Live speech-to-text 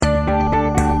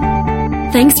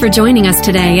Thanks for joining us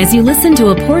today as you listen to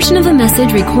a portion of a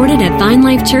message recorded at Vine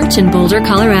Life Church in Boulder,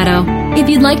 Colorado. If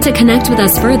you'd like to connect with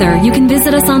us further, you can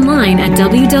visit us online at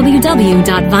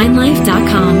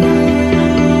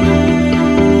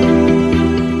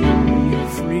www.vinelife.com.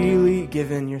 You've freely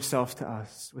given yourself to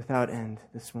us without end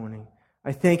this morning.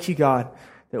 I thank you, God,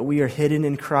 that we are hidden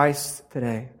in Christ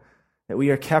today, that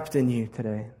we are kept in you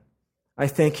today. I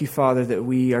thank you, Father, that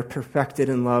we are perfected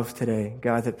in love today.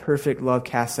 God, that perfect love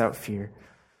casts out fear.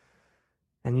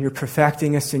 And you're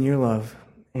perfecting us in your love.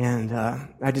 And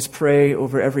I just pray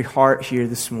over every heart here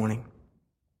this morning.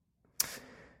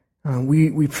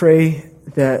 We pray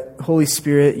that, Holy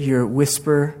Spirit, your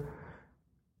whisper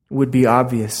would be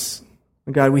obvious.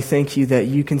 God, we thank you that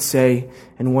you can say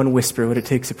in one whisper what it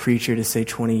takes a preacher to say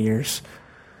 20 years.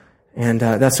 And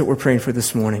that's what we're praying for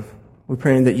this morning. We're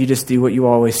praying that you just do what you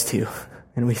always do.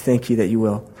 And we thank you that you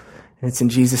will. And it's in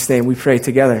Jesus' name we pray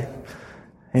together.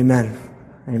 Amen.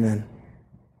 Amen.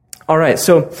 All right,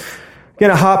 so I'm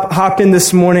going to hop in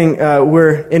this morning.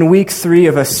 We're in week 3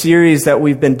 of a series that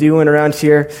we've been doing around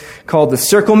here called The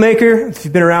Circle Maker. If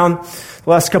you've been around the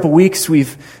last couple weeks,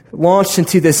 we've launched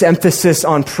into this emphasis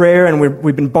on prayer, and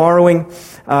we've been borrowing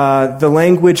the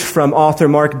language from author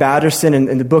Mark Batterson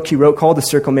in the book he wrote called The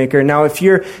Circle Maker. Now, if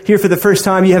you're here for the first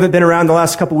time, you haven't been around the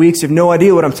last couple weeks, you have no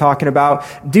idea what I'm talking about,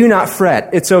 do not fret.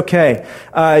 It's okay.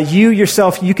 You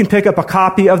yourself, you can pick up a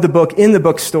copy of the book in the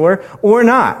bookstore or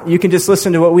not. You can just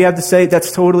listen to what we have to say.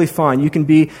 That's totally fine. You can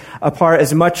be a part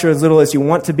as much or as little as you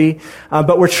want to be.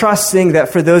 But we're trusting that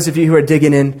for those of you who are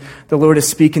digging in, the Lord is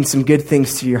speaking some good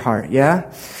things to your heart.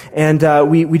 Yeah? And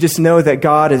we just know that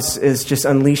God is just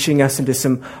unleashing us into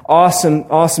some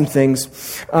awesome things.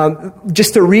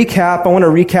 Just to recap, I want to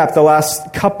recap the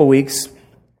last couple weeks.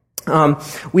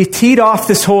 We teed off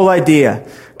this whole idea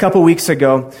a couple weeks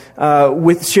ago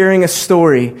with sharing a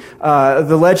story,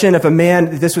 the legend of a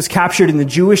man. This was captured in the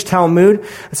Jewish Talmud.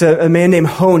 It's a man named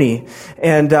Honi,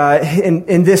 and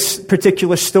in this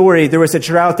particular story, there was a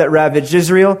drought that ravaged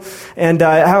Israel. And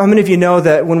how many of you know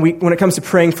that when it comes to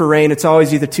praying for rain, it's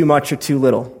always either too much or too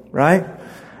little, right?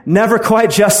 Never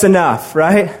quite just enough,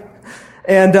 right?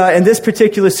 And in this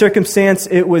particular circumstance,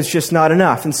 it was just not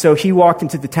enough. And so he walked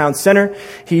into the town center.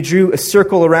 He drew a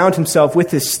circle around himself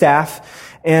with his staff.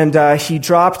 And he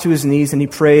dropped to his knees and he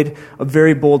prayed a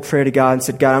very bold prayer to God and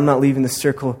said, God, I'm not leaving this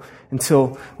circle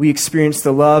until we experience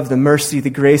the love, the mercy,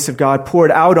 the grace of God poured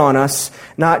out on us,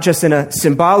 not just in a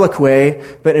symbolic way,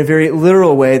 but in a very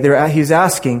literal way. He's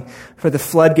asking for the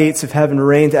floodgates of heaven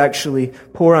rain to actually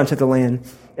pour onto the land.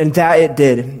 And that it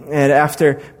did. And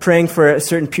after praying for a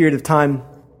certain period of time,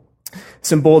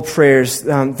 some bold prayers,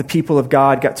 the people of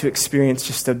God got to experience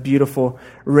just a beautiful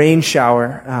rain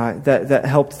shower that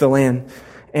helped the land.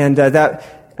 And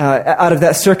out of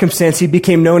that circumstance, he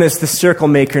became known as the Circle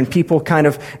Maker, and people kind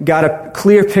of got a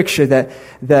clear picture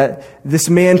that this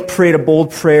man prayed a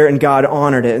bold prayer and God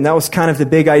honored it. And that was kind of the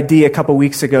big idea a couple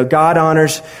weeks ago. God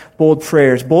honors bold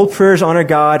prayers. Bold prayers honor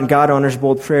God, and God honors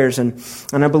bold prayers. And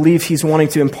I believe he's wanting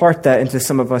to impart that into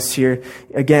some of us here,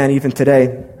 again, even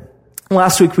today.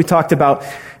 Last week we talked about,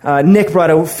 Nick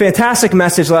brought a fantastic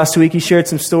message last week. He shared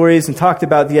some stories and talked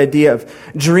about the idea of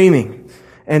dreaming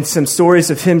and some stories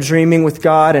of him dreaming with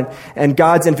God and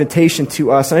God's invitation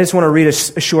to us. And I just want to read a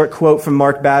short quote from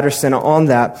Mark Batterson on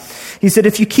that. He said,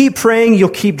 if you keep praying, you'll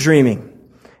keep dreaming.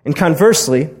 And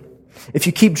conversely, if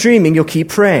you keep dreaming, you'll keep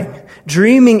praying.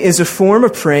 Dreaming is a form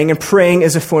of praying, and praying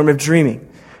is a form of dreaming.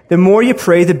 The more you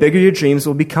pray, the bigger your dreams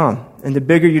will become. And the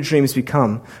bigger your dreams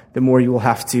become, the more you will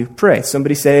have to pray.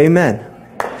 Somebody say amen.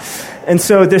 And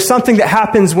so there's something that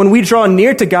happens when we draw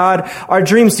near to God. Our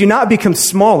dreams do not become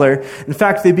smaller. In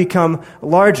fact, they become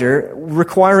larger,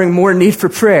 requiring more need for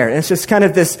prayer. And it's just kind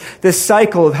of this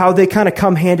cycle of how they kind of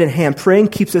come hand in hand. Praying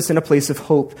keeps us in a place of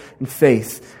hope and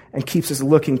faith and keeps us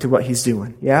looking to what he's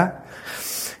doing. Yeah?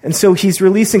 And so he's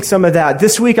releasing some of that.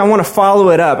 This week, I want to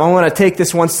follow it up. I want to take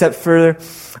this one step further.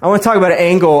 I want to talk about an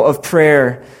angle of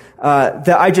prayer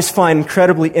that I just find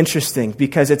incredibly interesting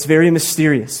because it's very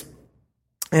mysterious.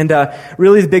 And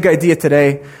really the big idea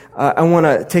today, I want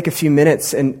to take a few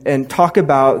minutes and talk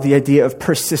about the idea of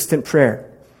persistent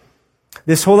prayer.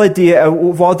 This whole idea,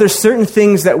 while there's certain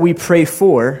things that we pray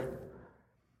for,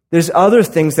 there's other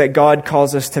things that God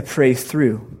calls us to pray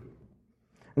through.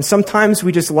 And sometimes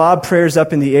we just lob prayers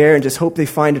up in the air and just hope they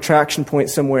find a traction point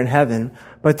somewhere in heaven.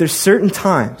 But there's certain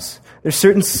times There's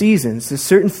certain seasons, there's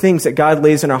certain things that God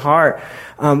lays in our heart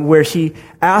where he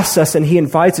asks us and he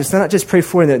invites us to not just pray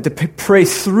for them, to pray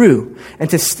through and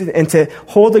to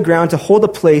hold the ground, to hold a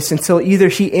place until either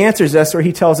he answers us or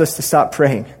he tells us to stop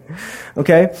praying.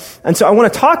 Okay? And so I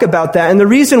want to talk about that. And the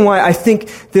reason why I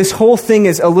think this whole thing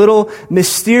is a little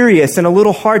mysterious and a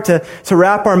little hard to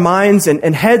wrap our minds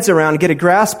and heads around and get a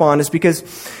grasp on is because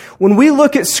when we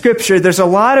look at Scripture, there's a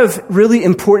lot of really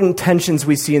important tensions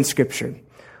we see in Scripture.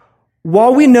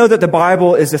 While we know that the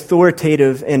Bible is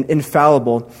authoritative and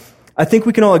infallible, I think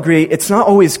we can all agree it's not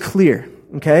always clear,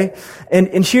 okay?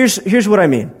 And here's what I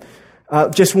mean.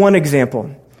 Just one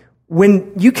example.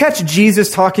 When you catch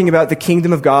Jesus talking about the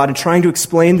kingdom of God and trying to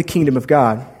explain the kingdom of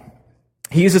God,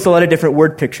 he uses a lot of different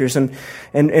word pictures. And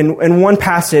in one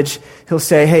passage, he'll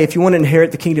say, hey, if you want to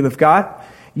inherit the kingdom of God,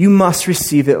 you must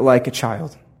receive it like a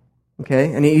child.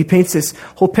 Okay? And he paints this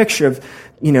whole picture of,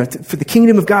 for the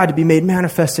kingdom of God to be made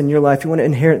manifest in your life, you want to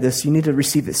inherit this, you need to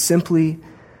receive it simply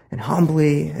and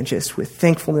humbly and just with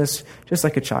thankfulness, just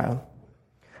like a child.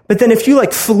 But then if you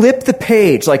flip the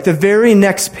page, the very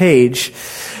next page,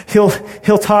 he'll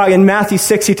talk, in Matthew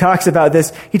 6 he talks about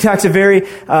this, he talks a very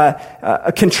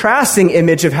a contrasting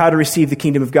image of how to receive the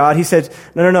kingdom of God. He said,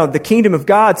 no, the kingdom of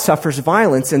God suffers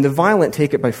violence and the violent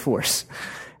take it by force.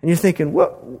 And you're thinking,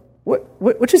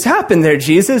 what just happened there,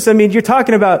 Jesus? I mean, you're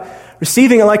talking about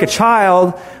receiving it like a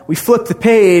child. We flip the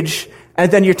page,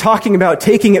 and then you're talking about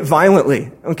taking it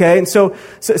violently. Okay, and so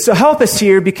help us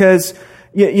here because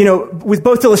with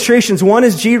both illustrations, one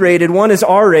is G-rated, one is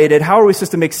R-rated. How are we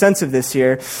supposed to make sense of this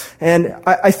here? And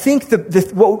I think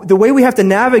the way we have to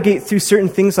navigate through certain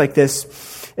things like this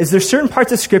is there's certain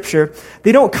parts of Scripture,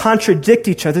 they don't contradict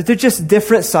each other. They're just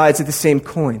different sides of the same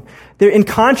coin. They're in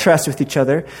contrast with each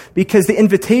other because the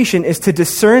invitation is to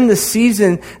discern the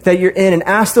season that you're in and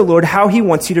ask the Lord how he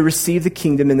wants you to receive the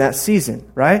kingdom in that season,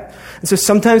 right? And so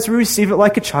sometimes we receive it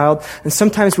like a child, and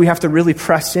sometimes we have to really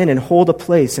press in and hold a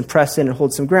place and press in and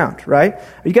hold some ground, right?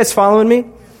 Are you guys following me?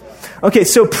 Okay,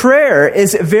 so prayer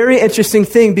is a very interesting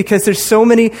thing because there's so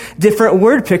many different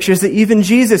word pictures that even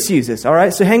Jesus uses, all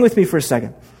right? So hang with me for a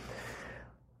second.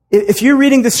 If you're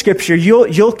reading the Scripture,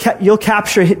 you'll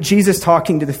capture Jesus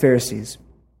talking to the Pharisees.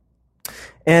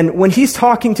 And when he's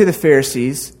talking to the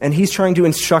Pharisees and he's trying to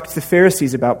instruct the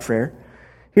Pharisees about prayer,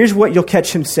 here's what you'll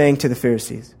catch him saying to the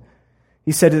Pharisees.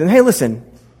 He said to them, hey, listen,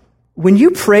 when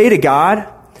you pray to God,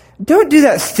 don't do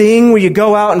that thing where you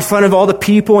go out in front of all the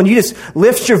people and you just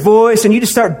lift your voice and you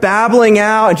just start babbling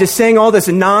out and just saying all this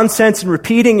nonsense and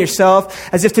repeating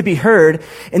yourself as if to be heard.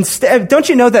 Instead, don't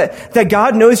you know that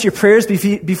God knows your prayers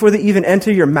before they even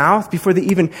enter your mouth, before they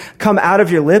even come out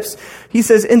of your lips? He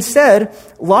says, instead,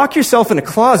 lock yourself in a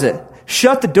closet,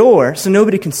 shut the door so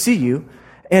nobody can see you,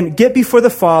 and get before the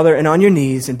Father and on your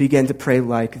knees and begin to pray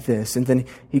like this. And then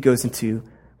he goes into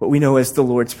what we know as the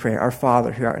Lord's Prayer, our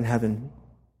Father who art in heaven.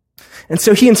 And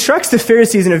so he instructs the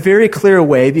Pharisees in a very clear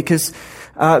way because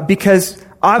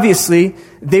obviously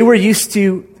they were used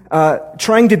to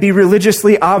trying to be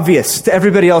religiously obvious to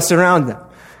everybody else around them.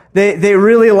 They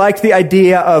really liked the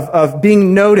idea of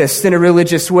being noticed in a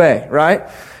religious way, right?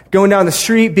 Going down the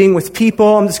street, being with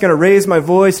people, I'm just going to raise my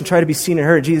voice and try to be seen and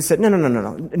heard. Jesus said, no,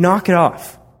 knock it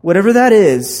off. Whatever that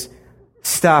is,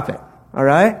 stop it, all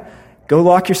right? Go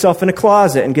lock yourself in a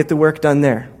closet and get the work done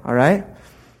there, all right?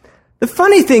 The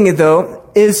funny thing, though,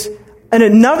 is in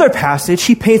another passage,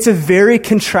 he paints a very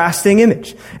contrasting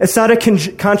image. It's not a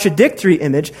contradictory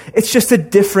image. It's just a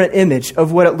different image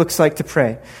of what it looks like to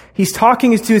pray. He's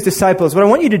talking to his disciples. What I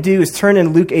want you to do is turn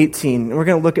in Luke 18, and we're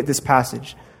going to look at this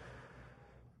passage.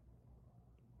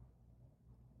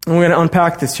 And we're going to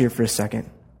unpack this here for a second.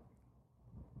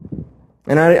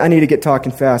 And I need to get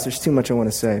talking fast. There's too much I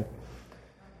want to say.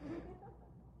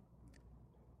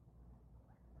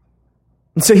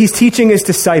 And so he's teaching his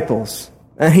disciples.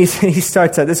 And he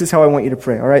starts out, this is how I want you to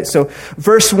pray, all right? So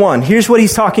verse 1, here's what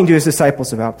he's talking to his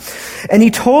disciples about. And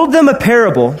he told them a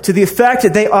parable to the effect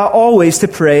that they ought always to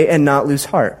pray and not lose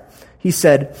heart. He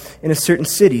said, in a certain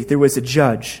city there was a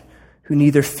judge who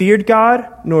neither feared God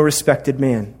nor respected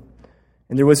man.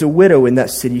 And there was a widow in that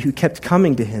city who kept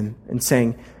coming to him and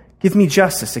saying, give me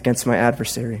justice against my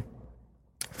adversary.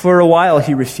 For a while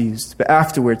he refused, but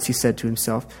afterwards he said to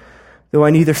himself, though I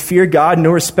neither fear God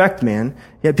nor respect man,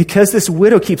 yet because this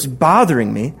widow keeps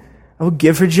bothering me, I will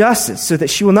give her justice so that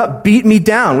she will not beat me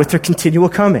down with her continual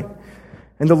coming.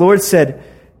 And the Lord said,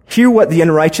 hear what the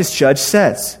unrighteous judge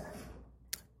says.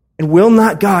 And will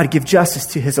not God give justice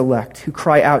to his elect who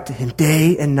cry out to him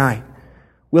day and night?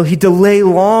 Will he delay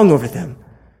long over them?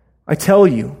 I tell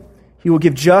you, he will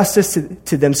give justice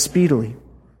to them speedily.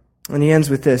 And he ends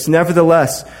with this: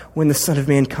 nevertheless, when the Son of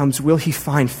Man comes, will he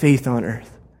find faith on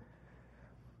earth?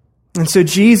 And so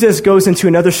Jesus goes into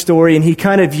another story, and he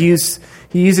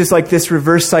uses like this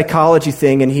reverse psychology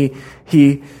thing, and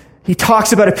he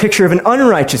talks about a picture of an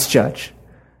unrighteous judge.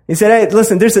 He said, hey,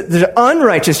 listen, there's an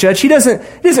unrighteous judge. He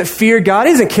doesn't fear God.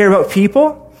 He doesn't care about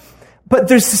people. But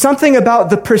there's something about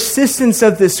the persistence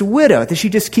of this widow that she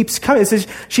just keeps coming. It says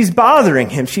she's bothering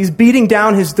him. She's beating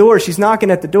down his door. She's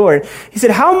knocking at the door. He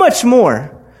said, how much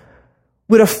more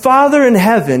would a Father in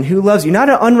heaven who loves you, not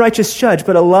an unrighteous judge,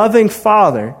 but a loving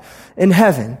Father in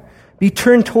heaven, be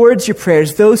turned towards your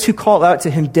prayers, those who call out to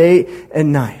him day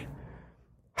and night?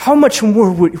 How much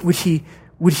more would he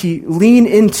lean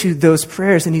into those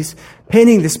prayers? And he's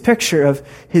painting this picture of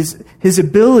his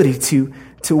ability to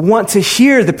want to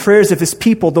hear the prayers of his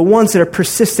people, the ones that are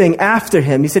persisting after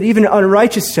him. He said even an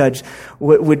unrighteous judge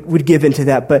would give into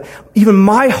that. But even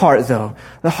my heart, though,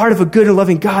 the heart of a good and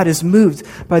loving God, is moved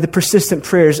by the persistent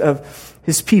prayers of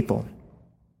his people.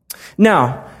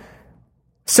 Now,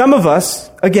 some of us,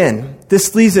 again,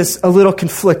 this leaves us a little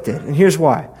conflicted, and here's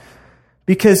why.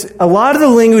 Because a lot of the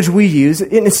language we use,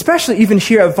 and especially even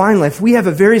here at Vine Life, we have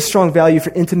a very strong value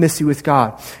for intimacy with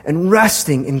God and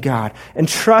resting in God and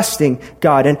trusting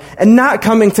God and not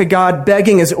coming to God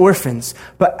begging as orphans,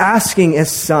 but asking as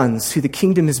sons who the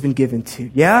kingdom has been given to.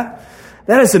 Yeah?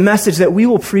 That is a message that we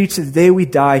will preach the day we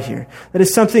die here. That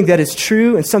is something that is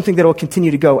true and something that will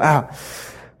continue to go out.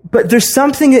 But there's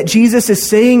something that Jesus is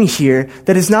saying here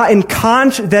that is not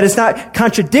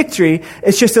contradictory.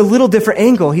 It's just a little different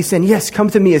angle. He's saying, yes, come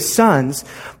to me as sons.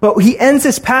 But he ends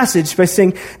this passage by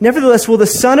saying, nevertheless, will the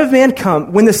Son of Man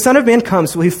come? When the Son of Man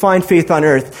comes, will he find faith on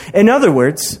earth? In other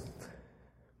words,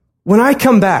 when I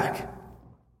come back,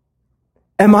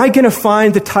 am I going to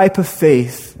find the type of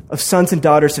faith of sons and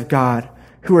daughters of God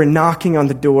who are knocking on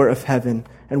the door of heaven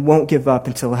and won't give up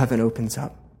until heaven opens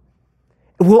up?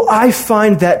 Will I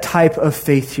find that type of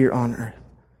faith here on earth?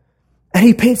 And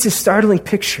he paints this startling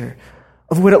picture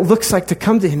of what it looks like to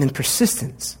come to him in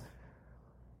persistence.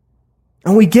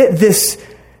 And we get this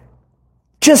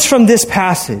just from this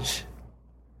passage.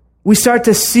 We start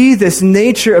to see this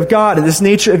nature of God and this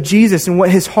nature of Jesus and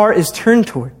what his heart is turned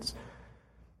towards.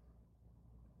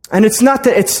 And it's not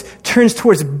that it turns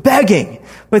towards begging,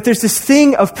 but there's this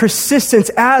thing of persistence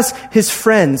as his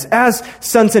friends, as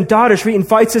sons and daughters, where he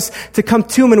invites us to come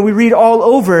to him. And we read all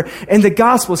over in the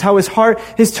Gospels how his heart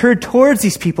is turned towards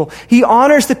these people. He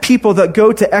honors the people that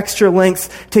go to extra lengths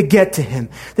to get to him.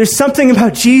 There's something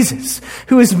about Jesus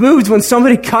who is moved when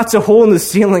somebody cuts a hole in the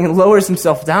ceiling and lowers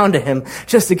himself down to him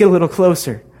just to get a little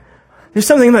closer. There's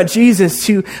something about Jesus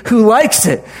who likes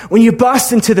it when you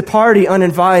bust into the party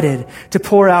uninvited to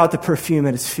pour out the perfume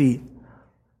at his feet.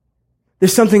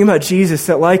 There's something about Jesus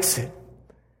that likes it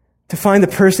to find the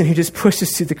person who just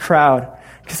pushes through the crowd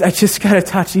because I just got to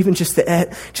touch even just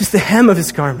the hem of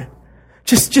his garment,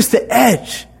 just the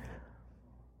edge.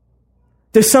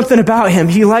 There's something about him.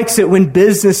 He likes it when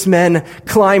businessmen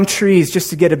climb trees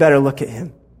just to get a better look at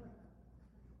him.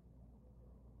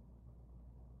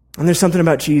 And there's something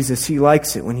about Jesus. He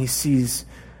likes it when he sees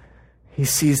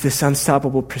this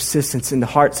unstoppable persistence in the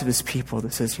hearts of his people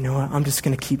that says, you know what, I'm just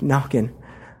going to keep knocking.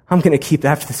 I'm going to keep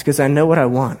after this because I know what I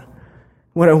want.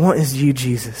 What I want is you,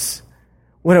 Jesus.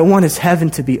 What I want is heaven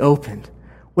to be opened.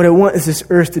 What I want is this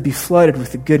earth to be flooded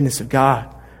with the goodness of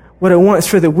God. What I want is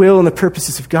for the will and the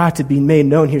purposes of God to be made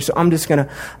known here. So I'm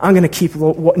going to keep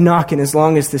knocking as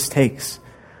long as this takes.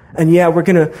 And yeah, we're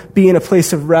going to be in a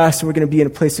place of rest and we're going to be in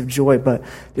a place of joy, but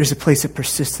there's a place of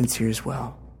persistence here as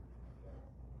well.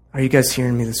 Are you guys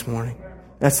hearing me this morning?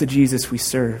 That's the Jesus we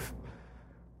serve.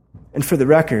 And for the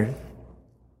record,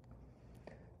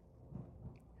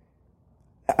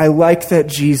 I like that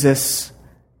Jesus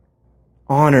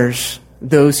honors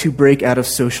those who break out of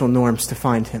social norms to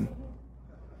find him.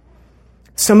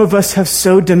 Some of us have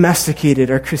so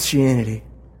domesticated our Christianity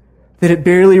that it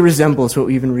barely resembles what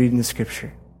we even read in the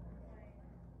Scripture.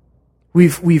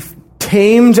 We've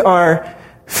tamed our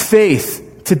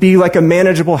faith to be like a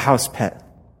manageable house pet,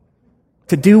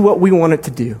 to do what we want it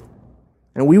to do.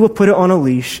 And we will put it on a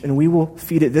leash, and we will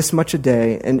feed it this much a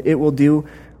day, and it will do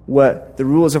what the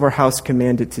rules of our house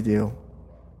command it to do.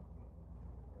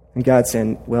 And God's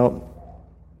saying, well,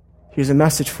 here's a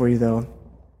message for you, though.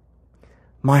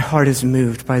 My heart is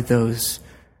moved by those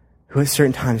who at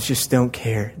certain times just don't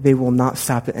care. They will not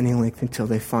stop at any length until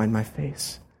they find my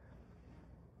face.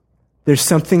 There's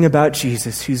something about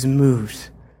Jesus who's moved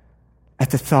at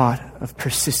the thought of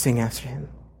persisting after him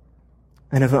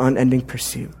and of an unending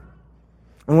pursuit.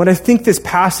 And what I think this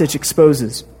passage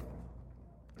exposes,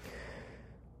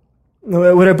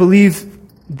 what I believe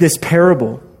this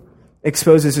parable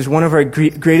exposes as one of our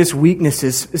greatest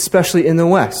weaknesses, especially in the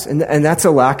West, and that's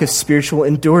a lack of spiritual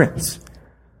endurance.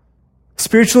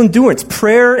 Spiritual endurance,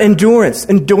 prayer endurance,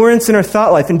 endurance in our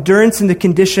thought life, endurance in the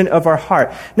condition of our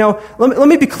heart. Now, let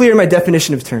me be clear in my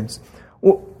definition of terms.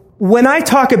 When I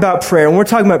talk about prayer, when we're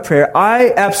talking about prayer,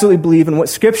 I absolutely believe in what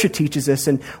Scripture teaches us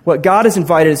and what God has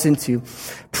invited us into.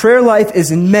 Prayer life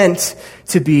is meant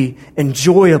to be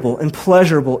enjoyable and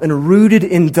pleasurable and rooted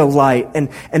in delight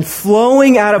and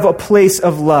flowing out of a place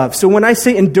of love. So when I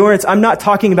say endurance, I'm not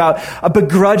talking about a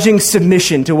begrudging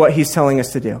submission to what He's telling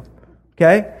us to do.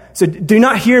 Okay? So do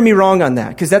not hear me wrong on that,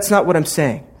 because that's not what I'm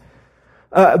saying.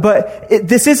 But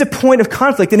this is a point of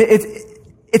conflict, and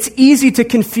it's easy to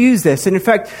confuse this. And in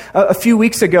fact, a few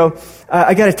weeks ago,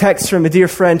 I got a text from a dear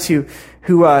friend who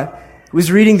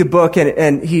was reading the book,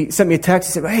 and he sent me a text.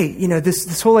 He said, "Hey,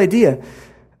 this whole idea,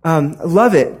 I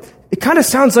love it. It kind of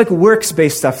sounds like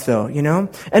works-based stuff, though,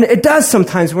 And it does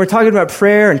sometimes when we're talking about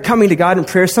prayer and coming to God in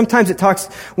prayer. Sometimes when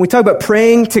we talk about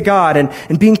praying to God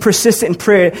and being persistent in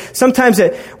prayer, sometimes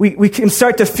we can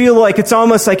start to feel like it's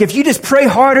almost like if you just pray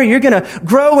harder, you're going to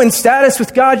grow in status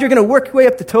with God. You're going to work your way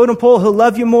up the totem pole. He'll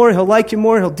love you more. He'll like you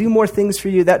more. He'll do more things for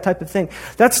you, that type of thing.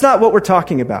 That's not what we're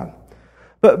talking about.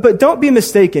 But don't be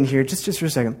mistaken here, just for a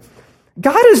second.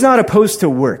 God is not opposed to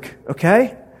work,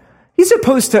 okay? He's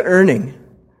opposed to earning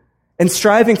and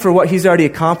striving for what He's already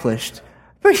accomplished.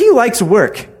 But He likes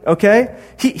work, okay?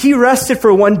 He rested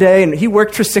for one day, and He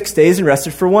worked for 6 days and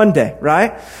rested for one day,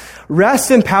 right? Rest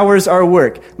empowers our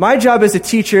work. My job as a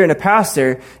teacher and a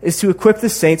pastor is to equip the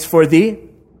saints for the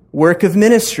work of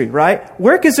ministry, right?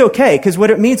 Work is okay, because what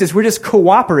it means is we're just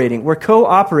cooperating. We're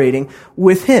cooperating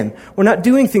with Him. We're not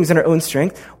doing things in our own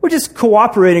strength. We're just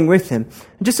cooperating with Him.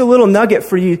 And just a little nugget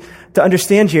for you to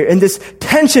understand here. And this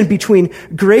tension between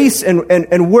grace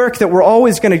and work that we're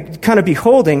always going to kind of be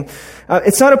holding,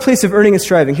 it's not a place of earning and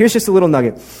striving. Here's just a little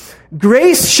nugget.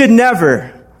 Grace should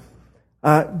never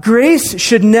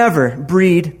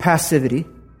breed passivity,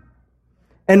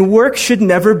 and work should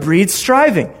never breed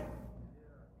striving.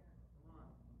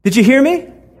 Did you hear me?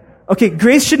 Okay,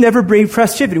 grace should never breed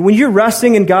passivity. When you're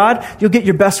resting in God, you'll get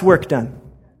your best work done.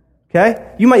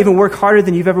 Okay? You might even work harder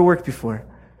than you've ever worked before.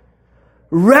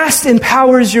 Rest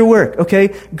empowers your work,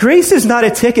 okay? Grace is not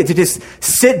a ticket to just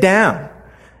sit down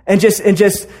and just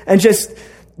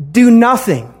do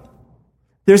nothing.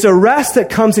 There's a rest that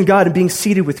comes in God and being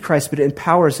seated with Christ, but it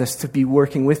empowers us to be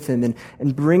working with Him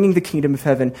and bringing the kingdom of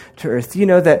heaven to earth. Do you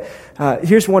know that,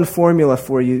 here's one formula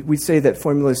for you. We say that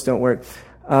formulas don't work.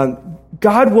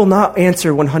 God will not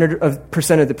answer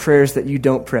 100% of the prayers that you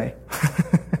don't pray.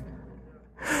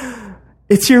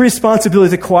 It's your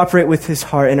responsibility to cooperate with His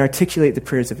heart and articulate the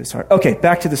prayers of His heart. Okay,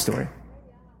 back to the story.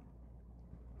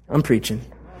 I'm preaching.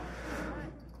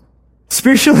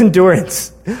 Spiritual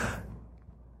endurance.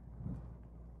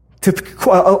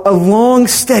 A long,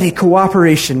 steady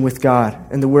cooperation with God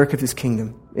and the work of His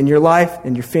kingdom in your life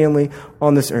and your family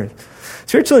on this earth.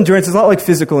 Spiritual endurance is a lot like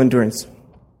physical endurance.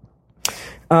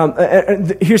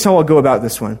 Here's how I'll go about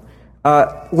this one.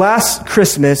 Last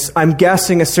Christmas, I'm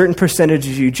guessing a certain percentage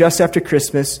of you, just after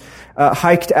Christmas,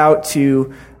 hiked out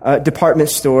to a department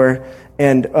store,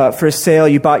 and for a sale,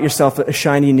 you bought yourself a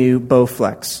shiny new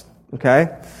Bowflex,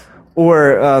 okay?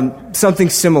 Or something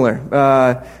similar,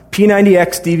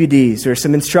 P90X DVDs or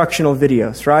some instructional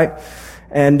videos, right?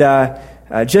 And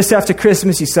just after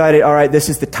Christmas, you decided, all right, this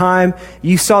is the time.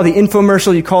 You saw the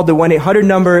infomercial, you called the 1-800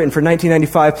 number, and for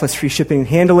 $19.95 plus free shipping and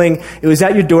handling, it was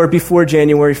at your door before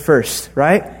January 1st,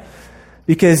 right?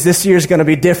 Because this year's going to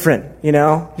be different, You're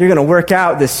going to work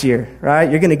out this year, right?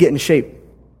 You're going to get in shape.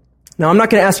 Now, I'm not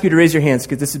going to ask you to raise your hands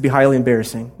because this would be highly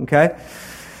embarrassing, okay?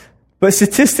 But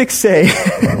statistics say,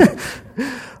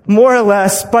 more or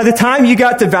less, by the time you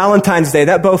got to Valentine's Day,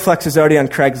 that Bowflex is already on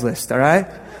Craigslist, all right?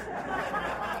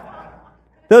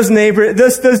 Those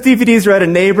DVDs are at a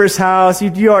neighbor's house.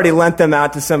 You already lent them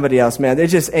out to somebody else, man. They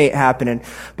just ain't happening.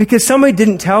 Because somebody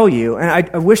didn't tell you, and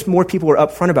I wish more people were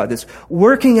upfront about this,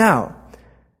 working out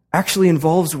actually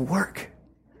involves work.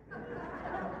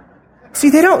 See,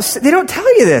 they don't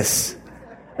tell you this.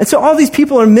 And so all these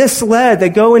people are misled. They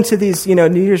go into these,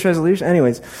 New Year's resolutions.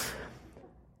 Anyways,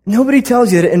 nobody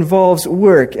tells you that it involves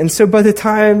work. And so by the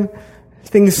time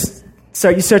you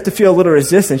start to feel a little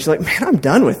resistance. You're like, man, I'm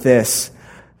done with this.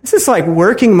 This is like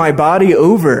working my body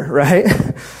over, right?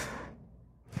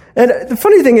 And the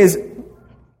funny thing is,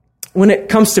 when it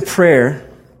comes to prayer,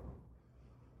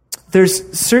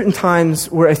 there's certain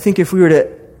times where I think if we were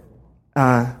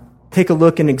to take a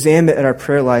look and examine at our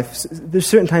prayer life, there's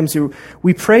certain times where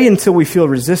we pray until we feel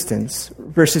resistance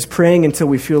versus praying until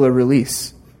we feel a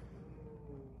release.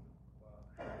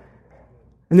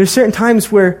 And there's certain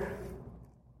times where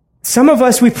Some of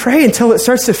us, we pray until it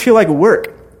starts to feel like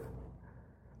work.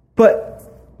 But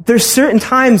there's certain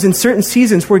times in certain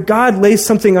seasons where God lays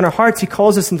something on our hearts. He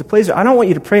calls us into place. I don't want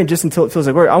you to pray just until it feels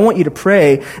like work. I want you to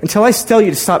pray until I tell you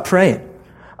to stop praying.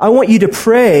 I want you to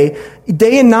pray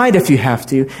day and night if you have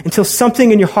to, until something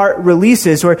in your heart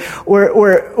releases, or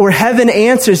heaven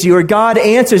answers you, or God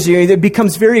answers you. It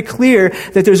becomes very clear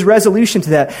that there's resolution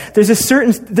to that. There's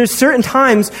certain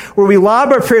times where we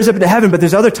lob our prayers up into heaven, but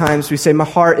there's other times we say, my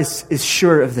heart is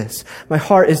sure of this. My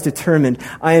heart is determined.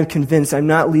 I am convinced. I'm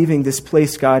not leaving this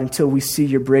place, God, until we see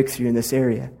your breakthrough in this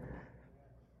area.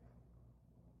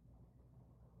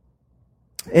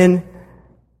 And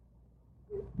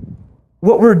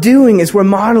what we're doing is we're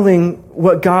modeling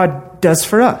what God does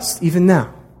for us, even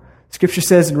now. Scripture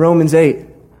says in Romans 8,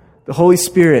 the Holy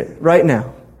Spirit, right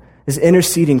now, is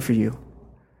interceding for you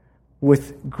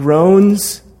with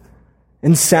groans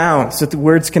and sounds that the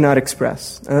words cannot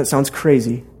express. Now, that sounds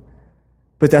crazy,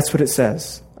 but that's what it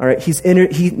says. All right, he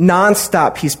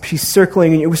nonstop. He's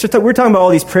circling you. We're talking about all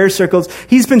these prayer circles.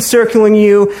 He's been circling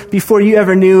you before you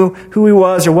ever knew who he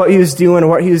was or what he was doing or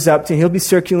what he was up to. He'll be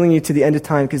circling you to the end of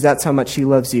time because that's how much he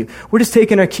loves you. We're just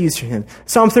taking our keys from him.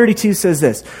 Psalm 32 says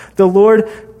this: the Lord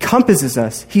compasses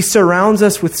us. He surrounds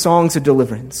us with songs of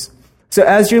deliverance. So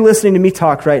as you're listening to me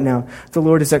talk right now, the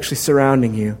Lord is actually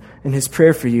surrounding you, and his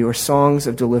prayer for you are songs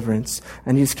of deliverance.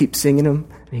 And you just keep singing them,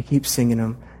 and he keeps singing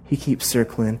them. He keeps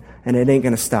circling, and it ain't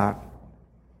going to stop.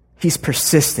 He's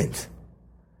persistent.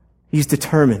 He's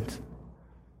determined.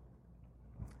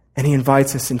 And he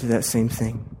invites us into that same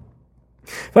thing.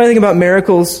 Funny thing about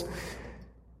miracles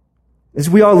is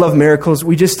we all love miracles.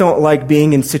 We just don't like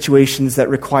being in situations that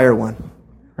require one.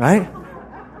 Right?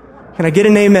 Can I get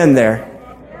an amen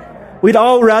there? We'd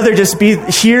all rather just be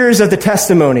hearers of the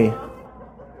testimony.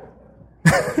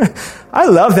 I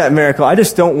love that miracle. I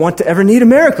just don't want to ever need a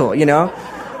miracle, you know?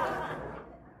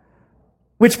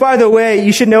 Which, by the way,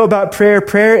 you should know about prayer.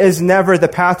 Prayer is never the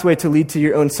pathway to lead to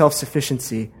your own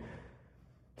self-sufficiency.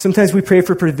 Sometimes we pray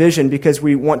for provision because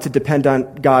we want to depend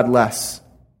on God less.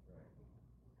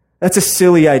 That's a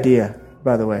silly idea,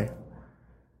 by the way.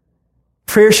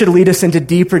 Prayer should lead us into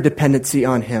deeper dependency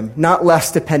on him, not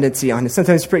less dependency on him.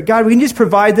 Sometimes we pray, God, we can just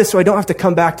provide this so I don't have to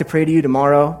come back to pray to you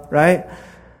tomorrow, right?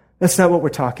 That's not what we're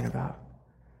talking about.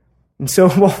 And so,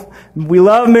 well, we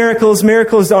love miracles.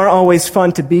 Miracles aren't always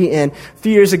fun to be in.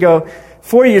 4 years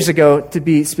ago, to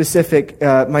be specific,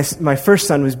 my first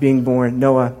son was being born,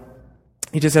 Noah.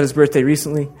 He just had his birthday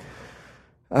recently.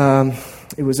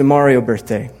 It was a Mario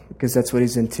birthday, because that's what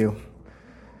he's into.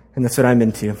 And that's what I'm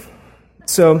into.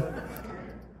 So,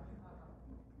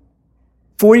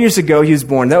 4 years ago, he was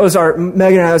born. Megan and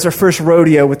I, that was our first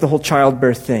rodeo with the whole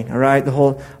childbirth thing, all right? The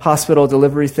whole hospital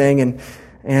delivery thing,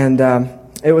 and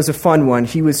it was a fun one.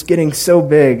 He was getting so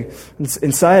big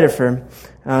inside of her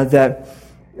that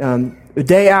the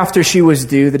day after she was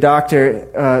due, the doctor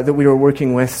that we were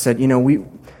working with said, you know, we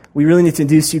really need to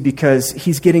induce you because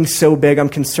he's getting so big. I'm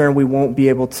concerned you won't be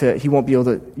able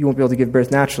to give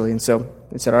birth naturally. And so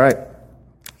they said, all right,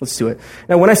 let's do it.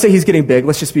 Now, when I say he's getting big,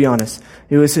 let's just be honest.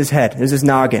 It was his head. It was his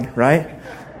noggin, right?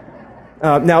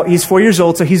 Now, he's 4 years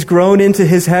old, so he's grown into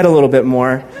his head a little bit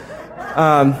more.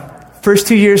 First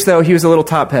 2 years, though, he was a little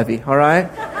top-heavy, all right?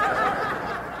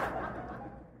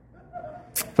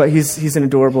 But he's an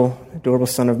adorable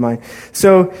son of mine.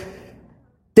 So,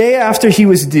 day after he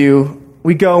was due,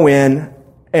 we go in,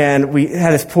 and we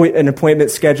had an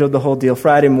appointment scheduled, the whole deal,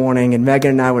 Friday morning, and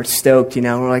Megan and I were stoked, you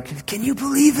know. We're like, can you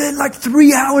believe it? Like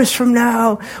 3 hours from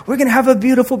now, we're going to have a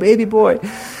beautiful baby boy.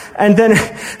 And then,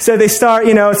 so they start,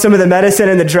 you know, some of the medicine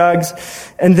and the drugs.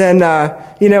 And then,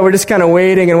 you know, we're just kind of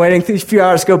waiting. A few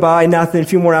hours go by, nothing. A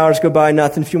few more hours go by,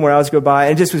 nothing. A few more hours go by.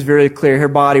 And it just was very clear. Her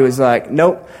body was like,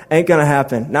 nope, ain't going to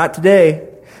happen. Not today.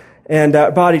 And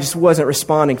our body just wasn't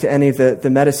responding to any of the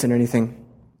medicine or anything.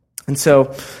 And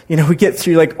so, you know, we get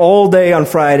through like all day on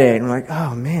Friday. And we're like,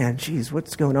 oh, man, geez,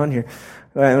 what's going on here?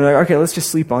 And we're like, okay, let's just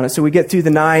sleep on it. So we get through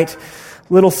the night.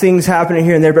 Little things happening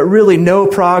here and there, but really no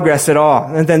progress at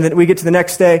all. And then we get to the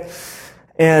next day,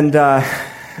 and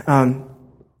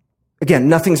again,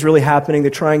 nothing's really happening.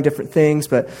 They're trying different things,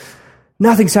 but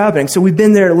nothing's happening. So we've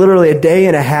been there literally a day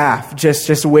and a half,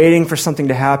 just waiting for something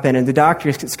to happen. And the doctor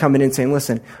is coming in saying,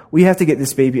 "Listen, we have to get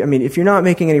this baby. I mean, if you're not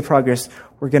making any progress,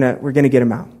 we're gonna get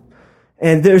him out."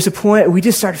 And there's a point we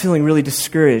just started feeling really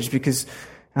discouraged because.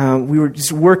 We were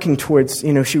just working towards,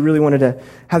 you know, she really wanted to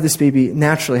have this baby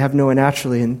naturally, have Noah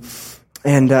naturally.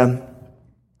 And there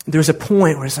was a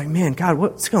point where it's like, man, God,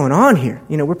 what's going on here?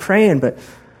 You know, we're praying, but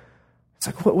it's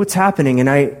like, what's happening? And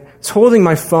I was holding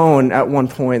my phone at one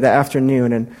point that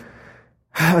afternoon, and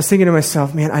I was thinking to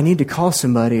myself, man, I need to call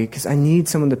somebody because I need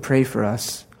someone to pray for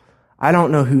us. I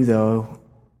don't know who, though.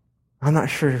 I'm not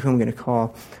sure who I'm going to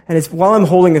call. And it's while I'm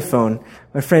holding the phone,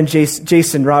 my friend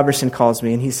Jason Robertson calls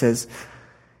me, and he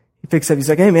picks up, he's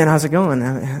like, hey, man, how's it going?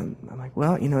 I'm like,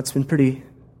 well, it's been pretty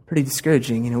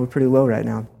discouraging. We're pretty low right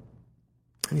now.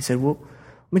 And he said, well,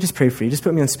 let me just pray for you. Just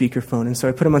put me on speakerphone. And so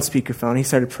I put him on speakerphone. He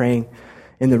started praying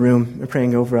in the room and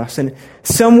praying over us. And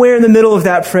somewhere in the middle of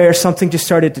that prayer, something just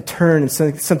started to turn and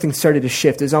something started to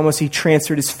shift. It was almost he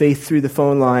transferred his faith through the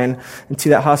phone line into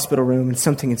that hospital room, and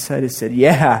something inside it said,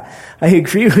 yeah, I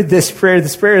agree with this prayer.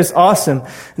 This prayer is awesome.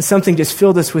 And something just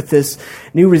filled us with this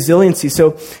new resiliency.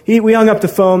 So we hung up the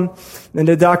phone, and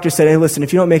the doctor said, hey, listen,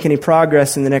 if you don't make any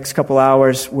progress in the next couple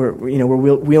hours, we're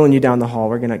wheeling you down the hall.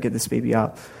 We're going to get this baby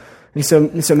out. And so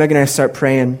Megan and I start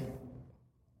praying.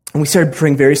 And we started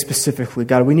praying very specifically,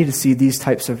 God, we need to see these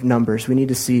types of numbers. We need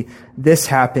to see this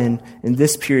happen in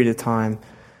this period of time.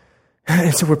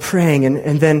 And so we're praying.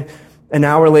 And then an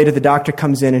hour later, the doctor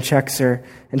comes in and checks her.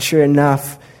 And sure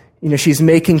enough, she's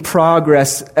making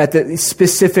progress at the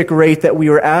specific rate that we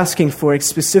were asking for,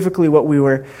 specifically what we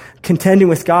were contending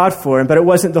with God for. But it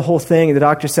wasn't the whole thing. And the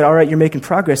doctor said, all right, you're making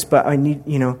progress, but I need,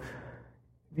 you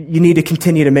need to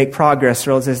continue to make progress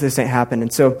or else this ain't happening.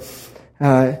 And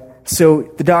so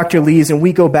the doctor leaves, and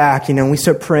we go back, and we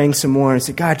start praying some more and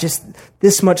say, God, just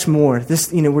this much more.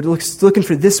 This, we're looking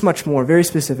for this much more, very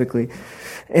specifically.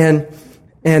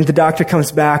 And the doctor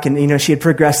comes back, and, she had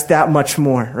progressed that much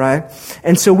more, right?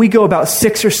 And so we go about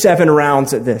 6 or 7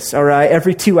 rounds at this, all right?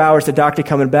 Every 2 hours, the doctor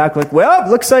coming back, like, well,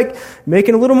 looks like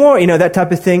making a little more, that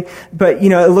type of thing. But,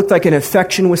 it looked like an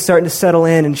infection was starting to settle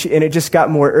in, and it just got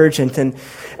more urgent.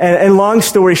 And long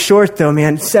story short, though,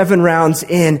 man, 7 rounds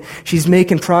in, she's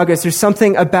making progress. There's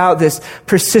something about this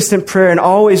persistent prayer and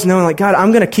always knowing, like, God,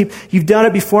 I'm going to keep, you've done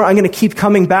it before, I'm going to keep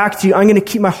coming back to you. I'm going to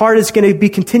keep, my heart is going to be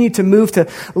continue to move to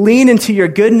lean into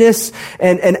your goodness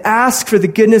and ask for the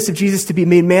goodness of Jesus to be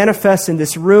made manifest in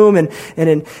this room and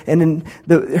in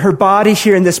her body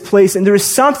here in this place. And there is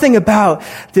something about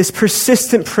this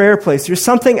persistent prayer place. There's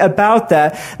something about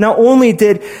that. Not only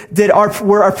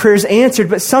were our prayers answered,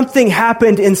 but something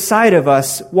happened inside of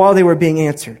us while they were being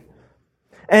answered.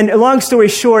 And long story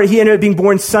short, he ended up being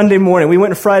born Sunday morning. We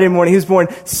went on Friday morning. He was born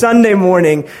Sunday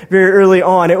morning very early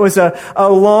on. It was a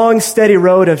long, steady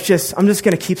road of I'm just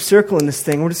going to keep circling this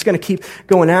thing. We're just going to keep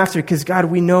going after it because, God,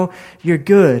 we know you're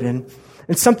good.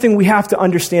 And something we have to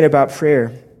understand about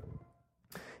prayer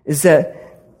is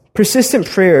that persistent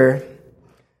prayer,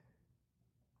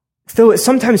 though it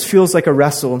sometimes feels like a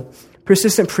wrestle,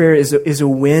 persistent prayer is a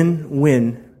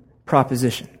win-win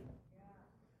proposition.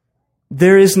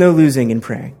 There is no losing in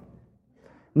praying.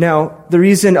 Now, the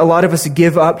reason a lot of us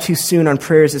give up too soon on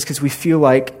prayers is because we feel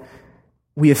like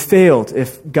we have failed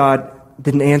if God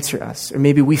didn't answer us, or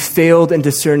maybe we failed in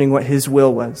discerning what His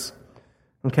will was.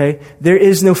 Okay? There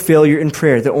is no failure in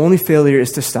prayer. The only failure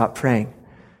is to stop praying.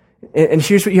 And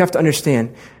here's what you have to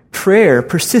understand. Prayer,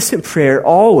 persistent prayer,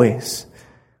 always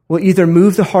will either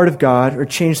move the heart of God or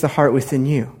change the heart within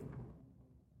you.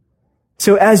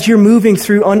 So as you're moving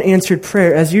through unanswered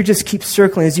prayer, as you just keep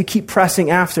circling, as you keep pressing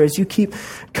after, as you keep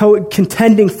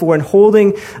contending for and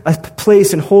holding a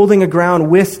place and holding a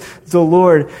ground with the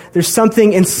Lord, there's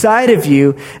something inside of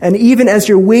you. And even as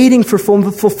you're waiting for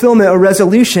fulfillment or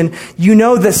resolution, you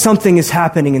know that something is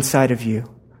happening inside of you.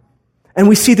 And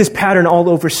we see this pattern all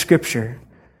over Scripture.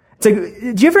 It's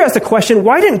like, do you ever ask the question,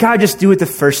 why didn't God just do it the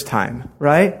first time,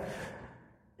 right?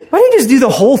 Why didn't he just do the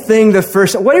whole thing the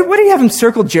first time? Why do you have him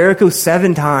circle Jericho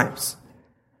 7 times?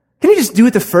 Can he just do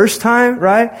it the first time,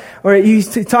 right? Or he's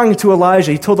talking to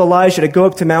Elijah. He told Elijah to go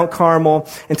up to Mount Carmel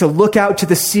and to look out to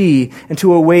the sea and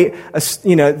to await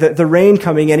the rain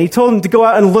coming in. He told him to go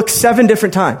out and look 7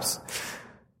 different times.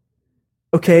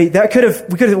 Okay, we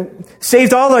could have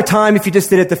saved all our time if you just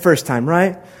did it the first time,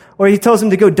 right? Or he tells him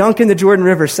to go dunk in the Jordan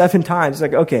River 7 times.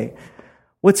 Like, okay,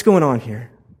 what's going on here?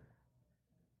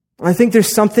 I think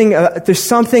there's something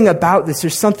about this.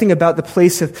 There's something about the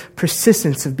place of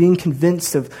persistence, of being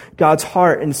convinced of God's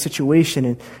heart in the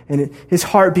situation and His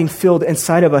heart being filled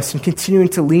inside of us and continuing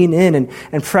to lean in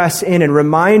and press in and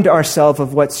remind ourselves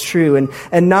of what's true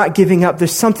and not giving up.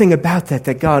 There's something about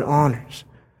that God honors.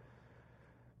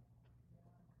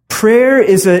 Prayer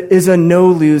is a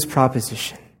no-lose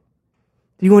proposition.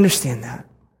 Do you understand that?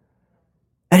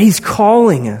 And He's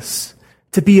calling us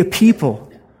to be a people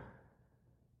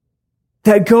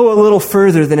that go a little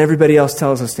further than everybody else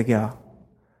tells us to go,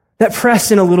 that press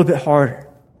in a little bit harder.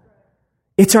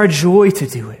 It's our joy to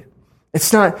do it.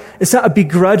 It's not a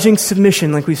begrudging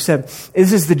submission, like we've said.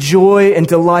 This is the joy and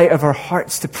delight of our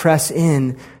hearts to press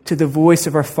in to the voice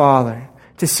of our Father,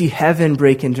 to see heaven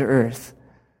break into earth.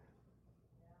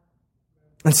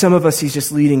 And some of us, he's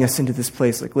just leading us into this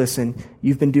place like, listen,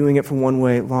 you've been doing it from one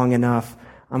way long enough.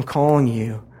 I'm calling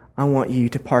you. I want you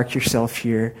to park yourself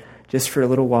here just for a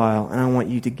little while, and I want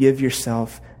you to give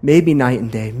yourself maybe night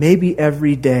and day, maybe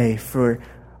every day for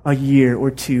a year or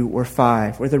 2 or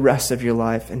 5 or the rest of your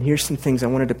life. And here's some things I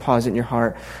want to deposit in your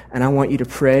heart, and I want you to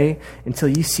pray until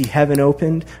you see heaven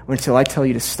opened or until I tell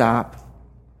you to stop.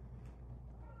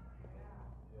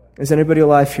 Is anybody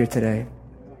alive here today?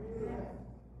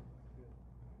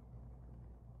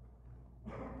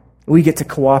 We get to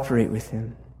cooperate with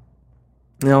him.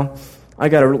 Now, I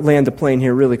got to land the plane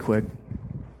here really quick.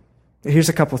 Here's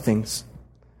a couple things.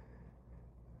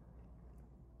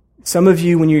 Some of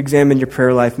you, when you examine your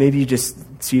prayer life, maybe you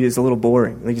just see it as a little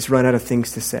boring. You just run out of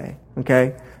things to say,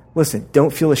 okay? Listen,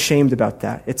 don't feel ashamed about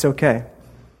that. It's okay.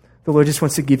 The Lord just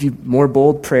wants to give you more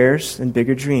bold prayers and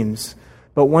bigger dreams.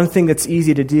 But one thing that's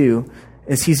easy to do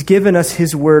is he's given us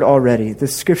his word already. The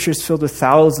scripture is filled with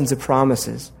thousands of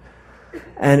promises.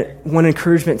 And one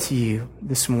encouragement to you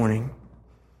this morning,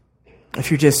 if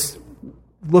you're just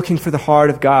looking for the heart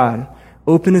of God,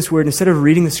 open his word. Instead of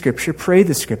reading the scripture, pray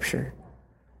the scripture.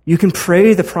 You can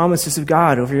pray the promises of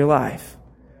God over your life.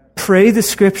 Pray the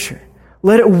scripture.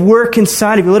 Let it work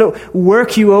inside of you. Let it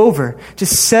work you over.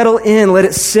 Just settle in. Let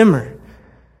it simmer.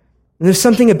 And there's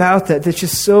something about that that's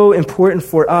just so important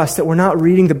for us, that we're not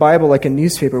reading the Bible like a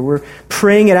newspaper. We're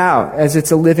praying it out as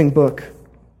it's a living book.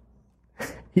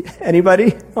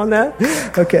 Anybody on that?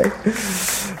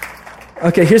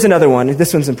 Okay, here's another one.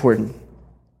 This one's important.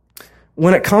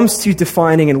 When it comes to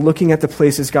defining and looking at the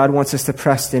places God wants us to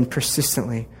press in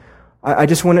persistently, I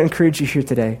just want to encourage you here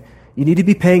today. You need to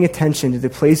be paying attention to the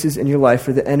places in your life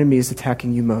where the enemy is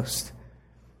attacking you most.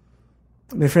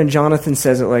 My friend Jonathan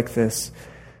says it like this.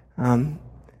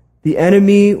 The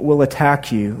enemy will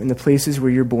attack you in the places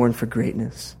where you're born for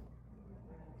greatness.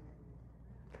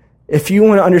 If you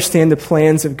want to understand the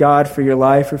plans of God for your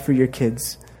life or for your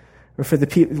kids or for the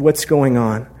people, what's going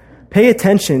on, pay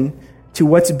attention to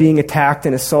what's being attacked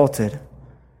and assaulted,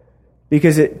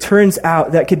 because it turns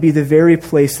out that could be the very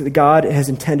place that God has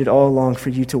intended all along for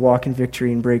you to walk in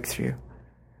victory and breakthrough,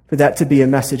 for that to be a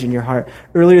message in your heart.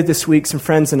 Earlier this week, some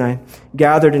friends and I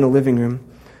gathered in a living room.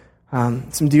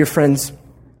 Some dear friends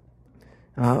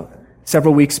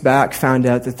several weeks back found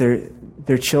out that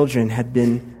their children had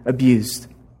been abused.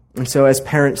 And so as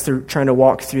parents, they're trying to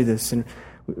walk through this. And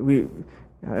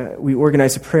we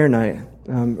organized a prayer night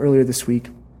earlier this week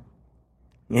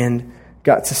and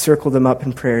got to circle them up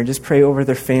in prayer and just pray over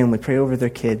their family, pray over their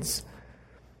kids.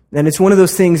 And it's one of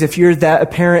those things, if you're a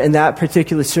parent in that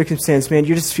particular circumstance, man,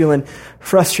 you're just feeling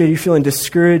frustrated, you're feeling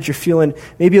discouraged, you're feeling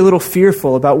maybe a little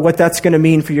fearful about what that's going to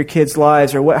mean for your kids'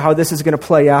 lives or how this is going to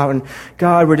play out. And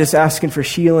God, we're just asking for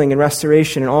healing and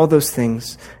restoration and all those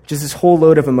things, just this whole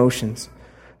load of emotions.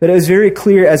 But it was very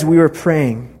clear as we were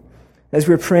praying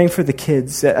for the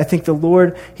kids, that I think the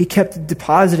Lord, he kept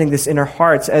depositing this in our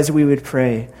hearts as we would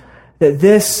pray, that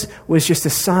this was just a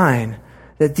sign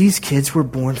that these kids were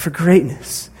born for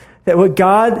greatness. That what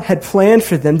God had planned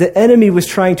for them, the enemy was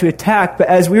trying to attack, but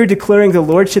as we were declaring the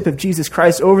lordship of Jesus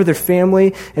Christ over their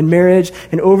family and marriage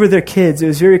and over their kids, it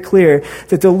was very clear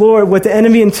that the Lord, what the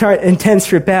enemy intends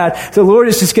for bad, the Lord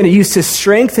is just going to use to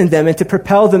strengthen them and to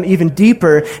propel them even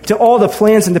deeper to all the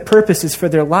plans and the purposes for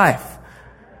their life.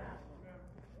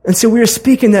 And so we were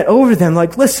speaking that over them,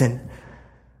 like, listen,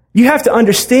 you have to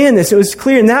understand this. It was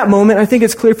clear in that moment. I think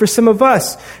it's clear for some of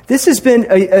us. This has been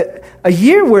a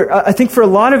year where I think for a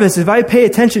lot of us, if I pay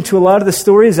attention to a lot of the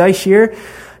stories I hear,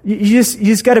 you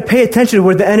just got to pay attention to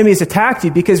where the enemy has attacked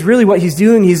you, because really what he's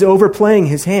doing, he's overplaying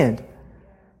his hand.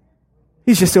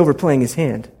 He's just overplaying his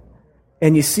hand.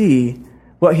 And you see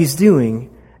what he's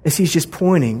doing is he's just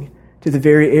pointing to the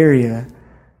very area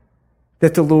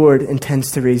that the Lord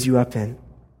intends to raise you up in.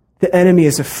 The enemy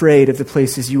is afraid of the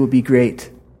places you will be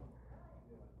great.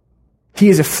 He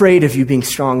is afraid of you being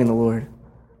strong in the Lord.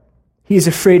 He is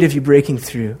afraid of you breaking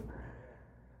through.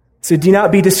 So do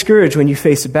not be discouraged when you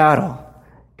face a battle,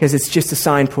 because it's just a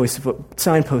signpost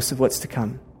of what's to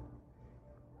come.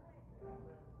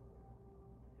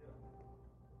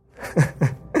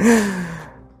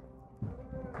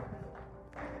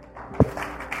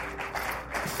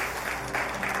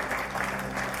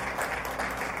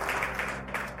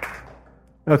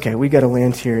 Okay, we got to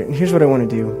land here. And here's what I want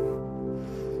to do.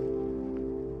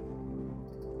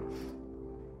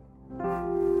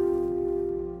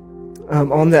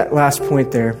 On that last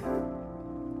point there,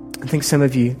 I think some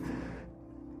of you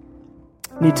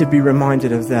need to be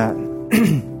reminded of that.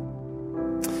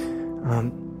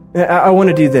 I want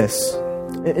to do this.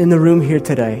 in the room here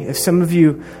today, if some of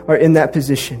you are in that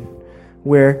position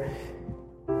where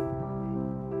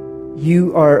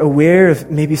you are aware of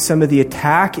maybe some of the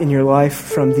attack in your life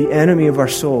from the enemy of our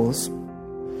souls,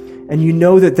 and you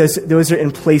know that those are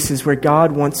in places where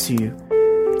God wants you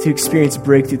to experience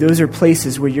breakthrough. Those are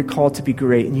places where you're called to be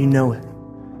great, and you know it.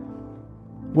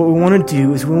 What we want to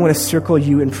do is we want to circle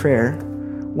you in prayer.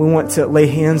 We want to lay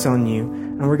hands on you,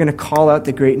 and we're going to call out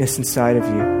the greatness inside of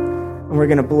you. And we're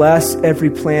going to bless every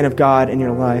plan of God in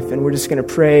your life. And we're just going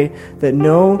to pray that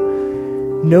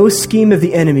no scheme of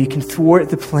the enemy can thwart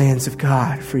the plans of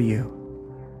God for you.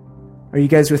 Are you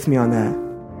guys with me on that?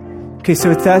 Okay,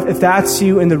 so if that's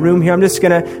you in the room here, I'm just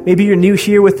going to, maybe you're new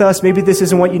here with us, maybe this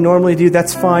isn't what you normally do,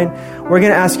 that's fine. We're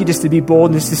going to ask you just to be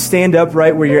bold and just to stand up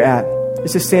right where you're at.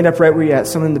 Just to stand up right where you're at.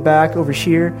 Some in the back, over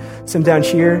here, some down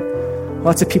here.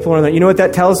 Lots of people are there. You know what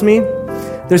that tells me?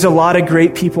 There's a lot of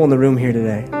great people in the room here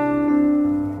today.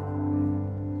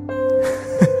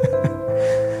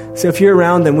 So if you're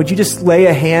around them, would you just lay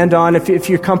a hand on, if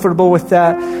you're comfortable with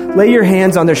that, lay your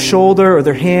hands on their shoulder or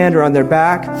their hand or on their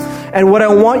back. And what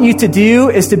I want you to do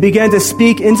is to begin to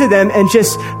speak into them and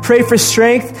just pray for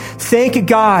strength. Thank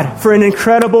God for an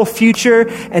incredible future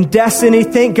and destiny.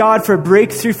 Thank God for a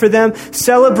breakthrough for them.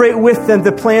 Celebrate with them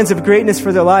the plans of greatness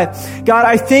for their life. God,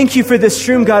 I thank you for this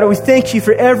room, God. We thank you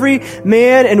for every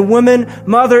man and woman,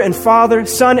 mother and father,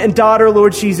 son and daughter,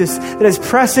 Lord Jesus, that is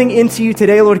pressing into you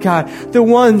today, Lord God. The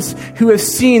ones who have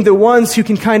seen, the ones who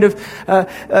can kind of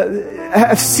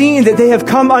have seen that they have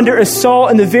come under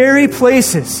assault in the very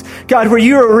places, God, where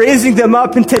you are raising them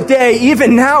up. And today,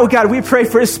 even now, God, we pray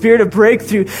for a spirit of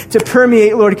breakthrough to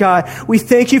permeate, Lord God. We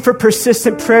thank you for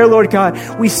persistent prayer, Lord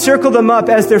God. We circle them up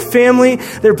as their family,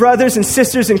 their brothers and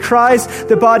sisters in Christ,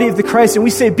 the body of the Christ. And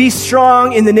we say, be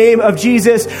strong in the name of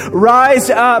Jesus. Rise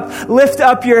up, lift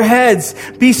up your heads.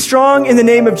 Be strong in the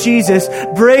name of Jesus.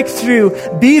 Break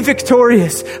through, be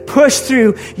victorious, push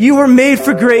through. You were made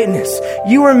for greatness.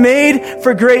 You were made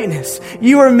for greatness.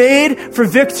 You were made for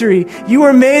victory. You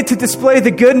were made to display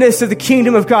the goodness of the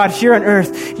kingdom of God here on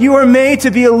earth. You are made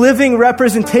to be a living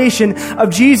representation of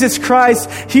Jesus Christ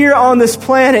here on this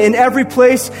planet in every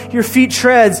place your feet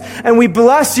treads. And we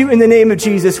bless you in the name of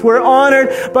Jesus. We're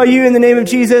honored by you in the name of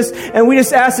Jesus. And we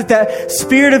just ask that that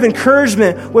spirit of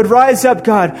encouragement would rise up,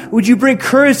 God. Would you bring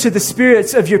courage to the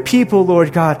spirits of your people,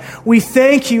 Lord God? We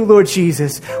thank you, Lord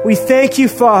Jesus. We thank you,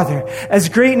 Father. As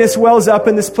greatness wells up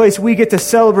in this place, we get to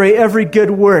celebrate every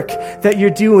good work that you're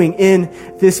doing in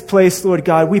this place, Lord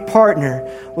God. We partner,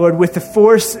 Lord, with the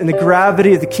force and the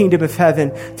gravity of the kingdom of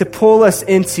heaven to pull us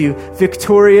into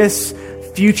victorious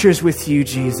futures with you,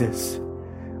 Jesus.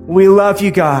 We love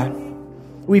you, God.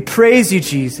 We praise you,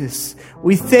 Jesus.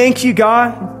 We thank you,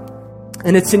 God.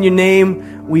 And it's in your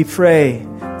name we pray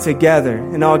together.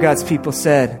 And all God's people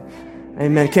said,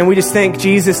 amen. Can we just thank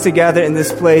Jesus together in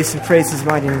this place and praise his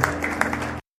mighty name?